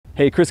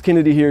Hey, Kris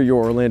Kennedy here,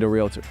 your Orlando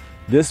Realtor.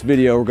 This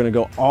video, we're gonna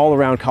go all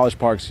around College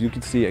Park so you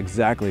can see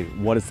exactly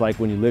what it's like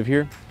when you live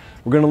here.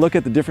 We're gonna look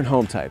at the different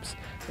home types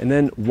and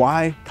then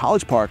why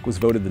College Park was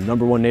voted the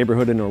 #1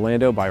 neighborhood in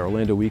Orlando by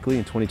Orlando Weekly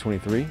in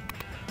 2023.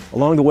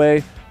 Along the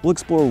way, we'll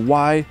explore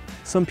why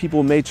some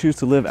people may choose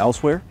to live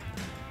elsewhere.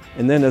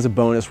 And then as a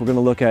bonus, we're gonna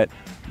look at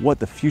what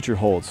the future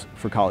holds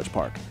for College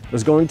Park.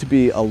 There's going to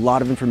be a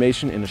lot of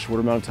information in a short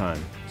amount of time,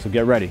 so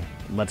get ready.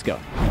 Let's go.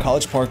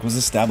 College Park was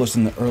established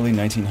in the early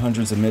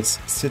 1900s amidst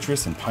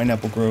citrus and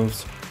pineapple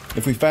groves.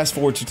 If we fast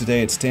forward to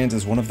today, it stands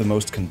as one of the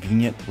most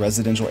convenient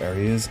residential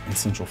areas in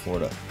Central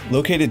Florida.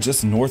 Located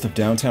just north of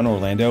downtown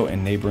Orlando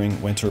and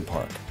neighboring Winter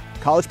Park.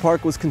 College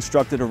Park was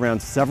constructed around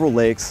several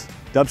lakes,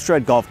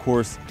 Dubstrad Golf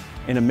Course,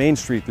 and a main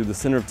street through the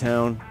center of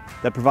town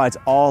that provides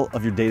all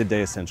of your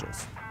day-to-day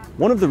essentials.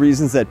 One of the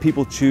reasons that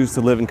people choose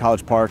to live in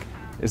College Park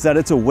is that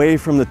it's away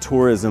from the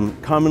tourism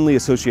commonly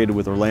associated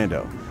with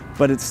Orlando,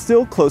 but it's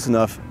still close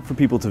enough for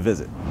people to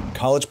visit.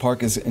 College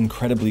Park is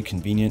incredibly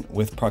convenient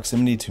with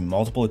proximity to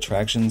multiple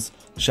attractions,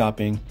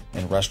 shopping,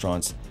 and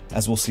restaurants,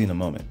 as we'll see in a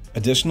moment.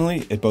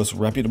 Additionally, it boasts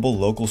reputable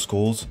local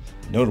schools.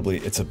 Notably,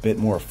 it's a bit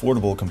more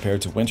affordable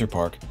compared to Winter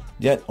Park,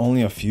 yet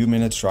only a few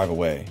minutes drive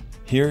away.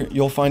 Here,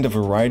 you'll find a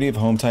variety of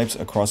home types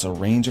across a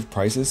range of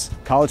prices.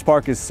 College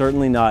Park is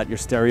certainly not your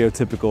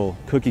stereotypical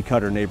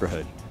cookie-cutter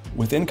neighborhood.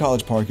 Within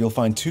College Park, you'll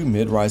find 2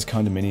 mid-rise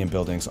condominium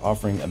buildings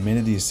offering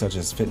amenities such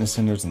as fitness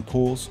centers and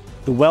pools.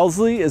 The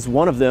Wellesley is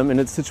one of them, and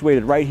it's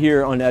situated right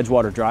here on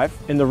Edgewater Drive.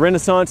 And the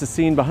Renaissance, as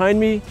seen behind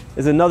me,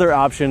 is another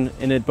option,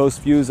 and it boasts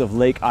views of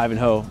Lake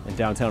Ivanhoe in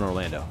downtown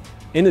Orlando.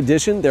 In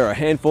addition, there are a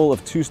handful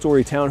of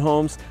 2-story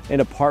townhomes and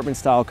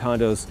apartment-style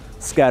condos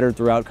scattered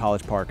throughout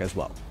College Park as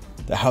well.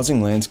 The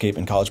housing landscape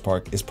in College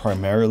Park is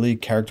primarily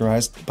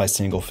characterized by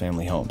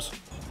single-family homes.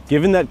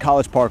 Given that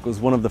College Park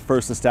was one of the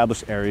first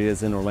established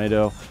areas in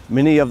Orlando,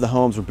 many of the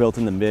homes were built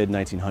in the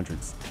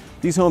mid-1900s.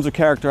 These homes are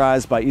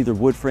characterized by either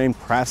wood-frame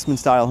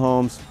craftsman-style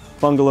homes,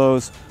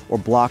 bungalows, or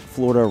block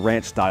Florida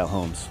ranch-style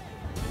homes.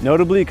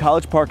 Notably,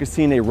 College Park has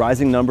seen a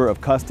rising number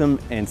of custom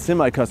and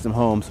semi-custom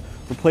homes,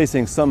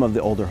 replacing some of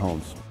the older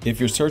homes.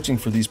 If you're searching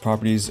for these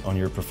properties on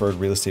your preferred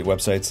real estate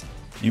websites,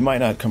 you might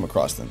not come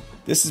across them.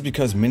 This is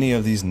because many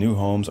of these new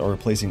homes are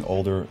replacing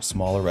older,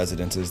 smaller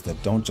residences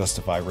that don't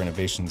justify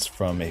renovations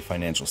from a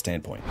financial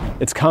standpoint.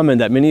 It's common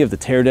that many of the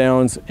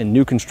teardowns and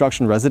new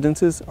construction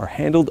residences are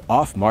handled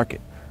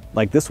off-market,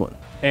 like this one,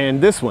 and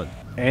this one,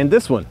 and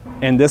this one,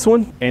 and this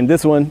one, and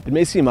this one. It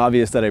may seem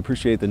obvious that I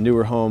appreciate the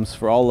newer homes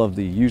for all of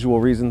the usual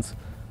reasons,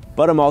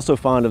 but I'm also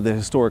fond of the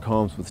historic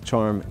homes with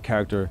charm and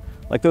character,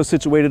 like those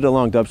situated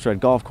along Dubstrad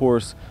Golf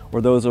Course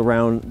or those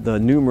around the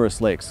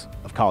numerous lakes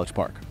of College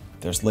Park.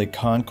 There's Lake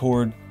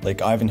Concord,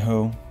 Lake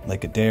Ivanhoe,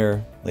 Lake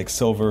Adair, Lake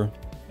Silver,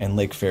 and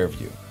Lake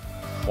Fairview.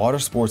 Water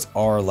sports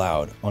are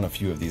allowed on a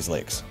few of these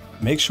lakes.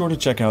 Make sure to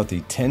check out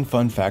the 10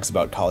 fun facts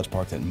about College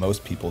Park that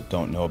most people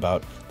don't know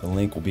about. The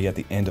link will be at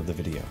the end of the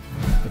video.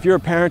 If you're a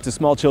parent to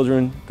small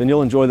children, then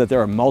you'll enjoy that there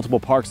are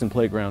multiple parks and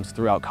playgrounds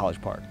throughout College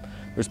Park.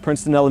 There's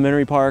Princeton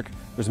Elementary Park,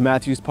 there's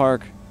Matthews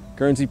Park,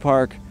 Guernsey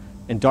Park,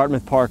 and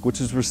Dartmouth Park, which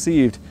has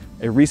received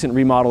a recent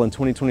remodel in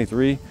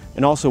 2023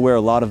 and also where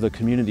a lot of the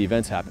community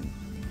events happen.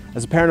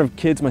 As a parent of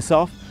kids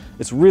myself,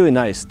 it's really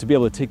nice to be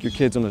able to take your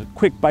kids on a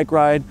quick bike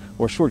ride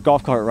or a short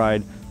golf cart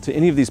ride to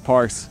any of these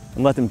parks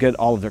and let them get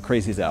all of their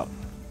crazies out.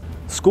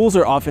 Schools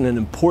are often an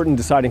important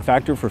deciding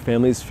factor for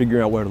families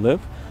figuring out where to live.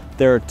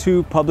 There are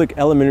 2 public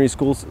elementary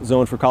schools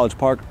zoned for College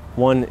Park.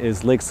 One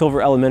is Lake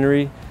Silver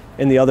Elementary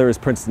and the other is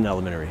Princeton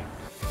Elementary.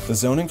 The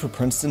zoning for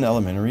Princeton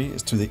Elementary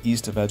is to the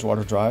east of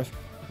Edgewater Drive,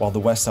 while the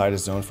west side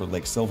is zoned for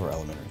Lake Silver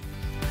Elementary.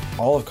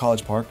 All of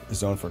College Park is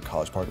zoned for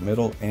College Park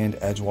Middle and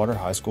Edgewater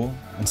High School,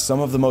 and some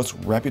of the most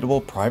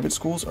reputable private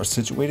schools are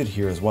situated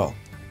here as well.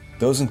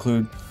 Those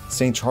include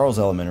St. Charles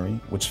Elementary,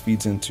 which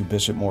feeds into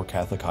Bishop Moore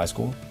Catholic High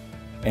School,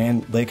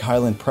 and Lake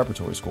Highland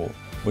Preparatory School,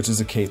 which is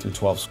a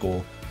K-12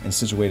 school and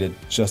situated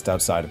just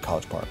outside of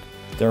College Park.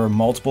 There are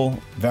multiple,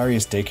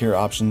 various daycare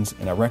options,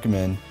 and I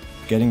recommend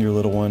getting your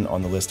little one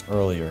on the list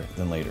earlier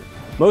than later.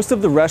 Most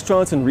of the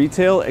restaurants and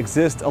retail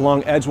exist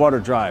along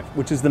Edgewater Drive,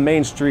 which is the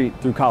main street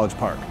through College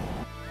Park.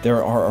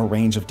 There are a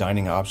range of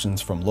dining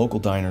options from local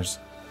diners,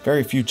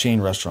 very few chain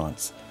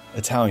restaurants,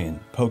 Italian,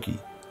 poke,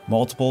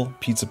 multiple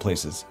pizza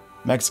places,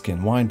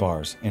 Mexican wine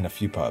bars, and a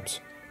few pubs.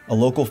 A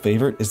local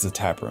favorite is the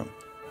Tap Room.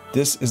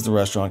 This is the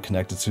restaurant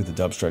connected to the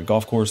Dubstrad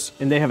Golf Course.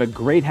 And they have a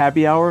great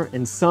happy hour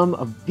and some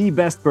of the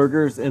best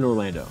burgers in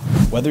Orlando.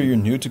 Whether you're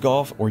new to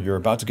golf or you're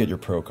about to get your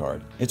pro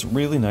card, it's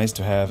really nice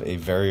to have a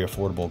very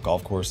affordable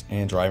golf course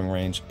and driving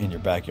range in your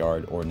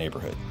backyard or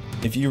neighborhood.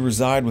 If you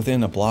reside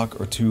within a block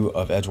or 2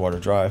 of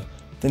Edgewater Drive,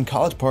 then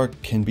College Park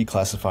can be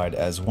classified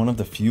as one of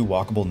the few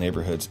walkable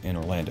neighborhoods in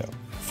Orlando.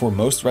 For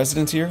most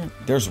residents here,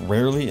 there's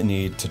rarely a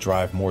need to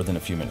drive more than a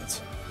few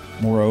minutes.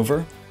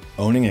 Moreover,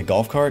 owning a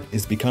golf cart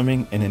is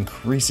becoming an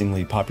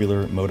increasingly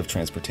popular mode of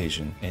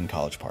transportation in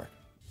College Park.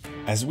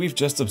 As we've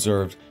just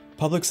observed,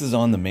 Publix is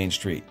on the main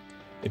street.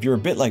 If you're a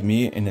bit like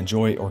me and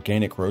enjoy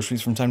organic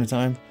groceries from time to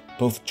time,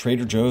 both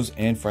Trader Joe's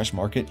and Fresh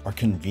Market are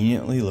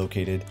conveniently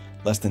located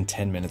less than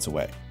 10 minutes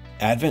away.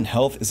 Advent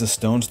Health is a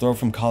stone's throw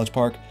from College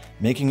Park,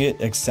 making it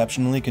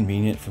exceptionally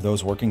convenient for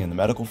those working in the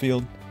medical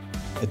field.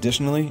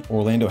 Additionally,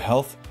 Orlando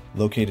Health,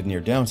 located near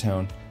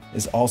downtown,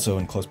 is also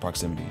in close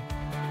proximity.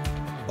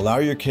 Allow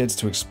your kids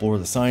to explore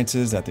the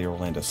sciences at the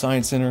Orlando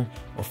Science Center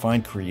or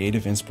find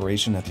creative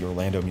inspiration at the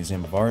Orlando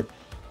Museum of Art,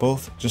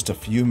 both just a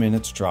few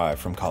minutes drive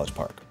from College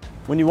Park.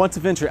 When you want to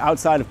venture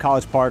outside of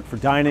College Park for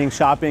dining,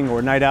 shopping, or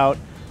a night out,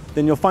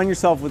 then you'll find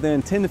yourself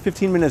within 10 to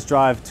 15 minutes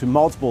drive to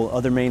multiple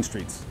other main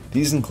streets.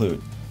 These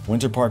include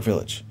Winter Park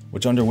Village,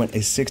 which underwent a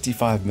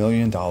 $65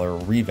 million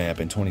revamp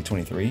in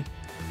 2023,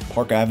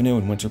 Park Avenue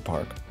in Winter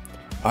Park,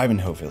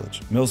 Ivanhoe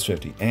Village, Mills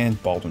 50,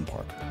 and Baldwin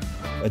Park.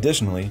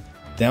 Additionally,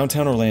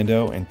 downtown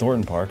Orlando and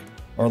Thornton Park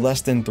are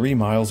less than 3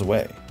 miles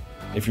away.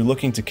 If you're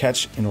looking to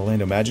catch an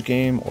Orlando Magic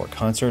game or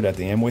concert at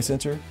the Amway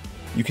Center,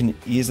 you can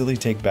easily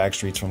take back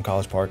streets from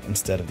College Park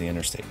instead of the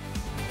interstate.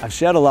 I've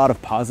shed a lot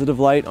of positive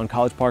light on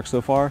College Park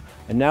so far,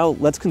 and now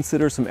let's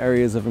consider some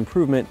areas of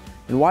improvement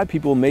and why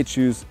people may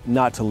choose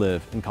not to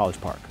live in College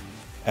Park.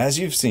 As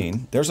you've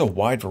seen, there's a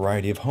wide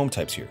variety of home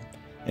types here,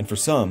 and for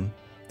some,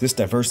 this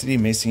diversity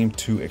may seem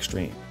too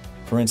extreme.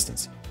 For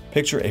instance,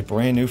 picture a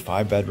brand new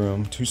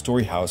 5-bedroom,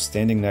 2-story house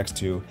standing next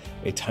to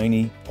a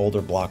tiny,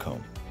 older block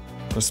home.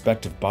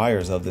 Prospective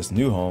buyers of this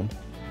new home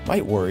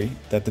might worry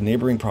that the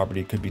neighboring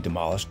property could be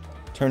demolished,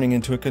 turning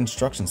into a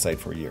construction site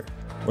for a year,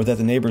 or that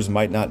the neighbors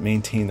might not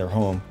maintain their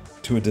home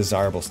to a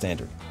desirable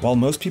standard. While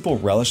most people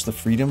relish the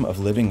freedom of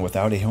living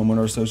without a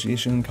homeowner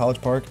association in College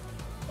Park,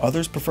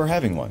 others prefer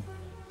having one,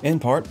 in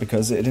part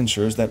because it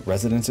ensures that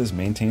residences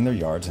maintain their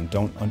yards and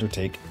don't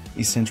undertake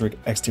eccentric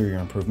exterior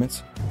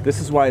improvements. This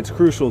is why it's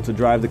crucial to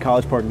drive the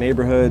College Park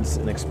neighborhoods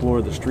and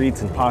explore the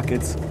streets and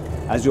pockets.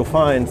 As you'll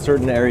find,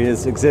 certain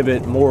areas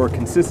exhibit more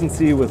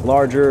consistency with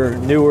larger,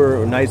 newer,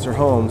 or nicer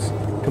homes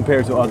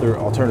compared to other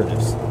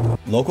alternatives.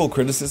 Local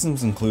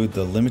criticisms include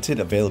the limited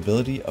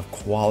availability of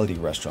quality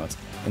restaurants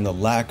and the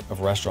lack of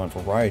restaurant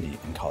variety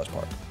in College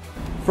Park.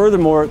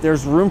 Furthermore,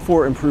 there's room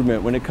for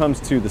improvement when it comes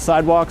to the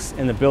sidewalks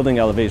and the building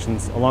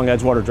elevations along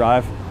Edgewater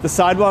Drive. The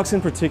sidewalks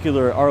in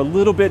particular are a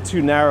little bit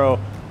too narrow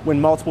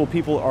when multiple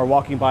people are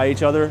walking by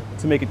each other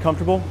to make it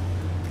comfortable,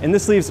 and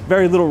this leaves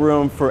very little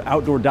room for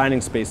outdoor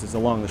dining spaces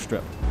along the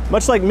strip.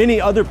 Much like many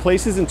other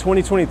places in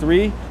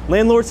 2023,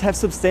 landlords have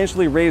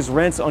substantially raised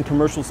rents on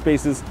commercial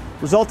spaces,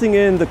 resulting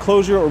in the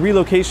closure or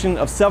relocation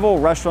of several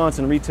restaurants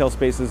and retail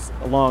spaces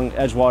along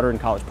Edgewater and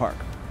College Park.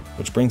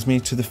 Which brings me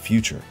to the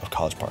future of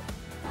College Park.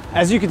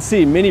 As you can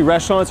see, many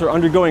restaurants are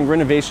undergoing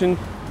renovation,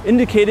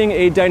 indicating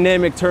a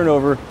dynamic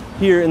turnover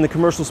here in the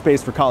commercial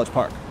space for College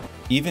Park.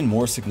 Even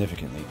more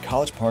significantly,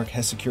 College Park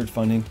has secured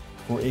funding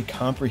for a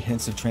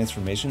comprehensive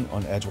transformation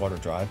on Edgewater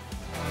Drive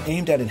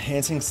aimed at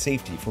enhancing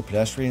safety for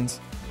pedestrians,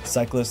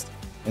 cyclists,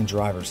 and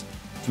drivers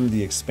through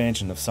the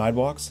expansion of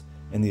sidewalks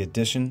and the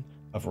addition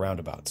of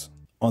roundabouts.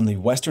 On the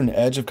western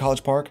edge of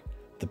College Park,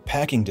 the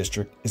packing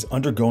district is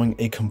undergoing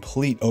a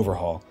complete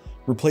overhaul,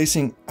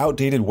 replacing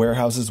outdated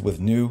warehouses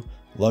with new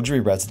luxury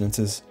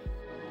residences,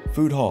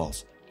 food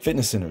halls,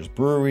 fitness centers,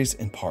 breweries,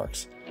 and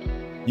parks.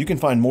 You can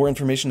find more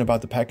information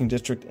about the packing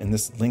district in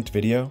this linked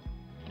video.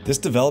 This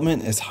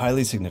development is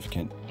highly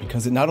significant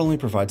because it not only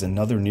provides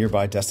another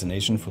nearby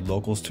destination for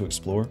locals to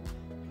explore,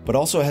 but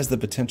also has the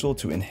potential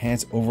to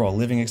enhance overall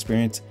living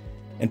experience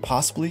and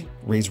possibly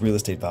raise real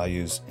estate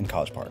values in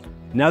College Park.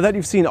 Now that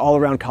you've seen all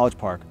around College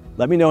Park,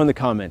 let me know in the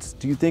comments,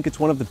 do you think it's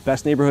one of the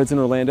best neighborhoods in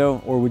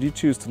Orlando, or would you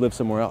choose to live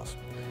somewhere else?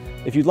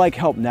 If you'd like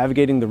help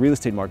navigating the real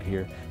estate market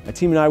here, my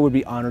team and I would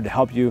be honored to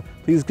help you.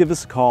 Please give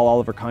us a call. All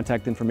of our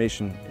contact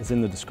information is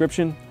in the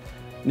description.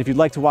 And if you'd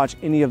like to watch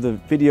any of the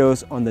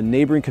videos on the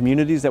neighboring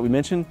communities that we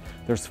mentioned,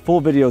 there's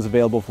full videos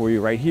available for you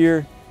right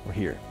here or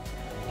here.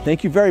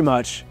 Thank you very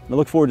much, and I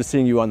look forward to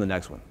seeing you on the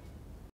next one.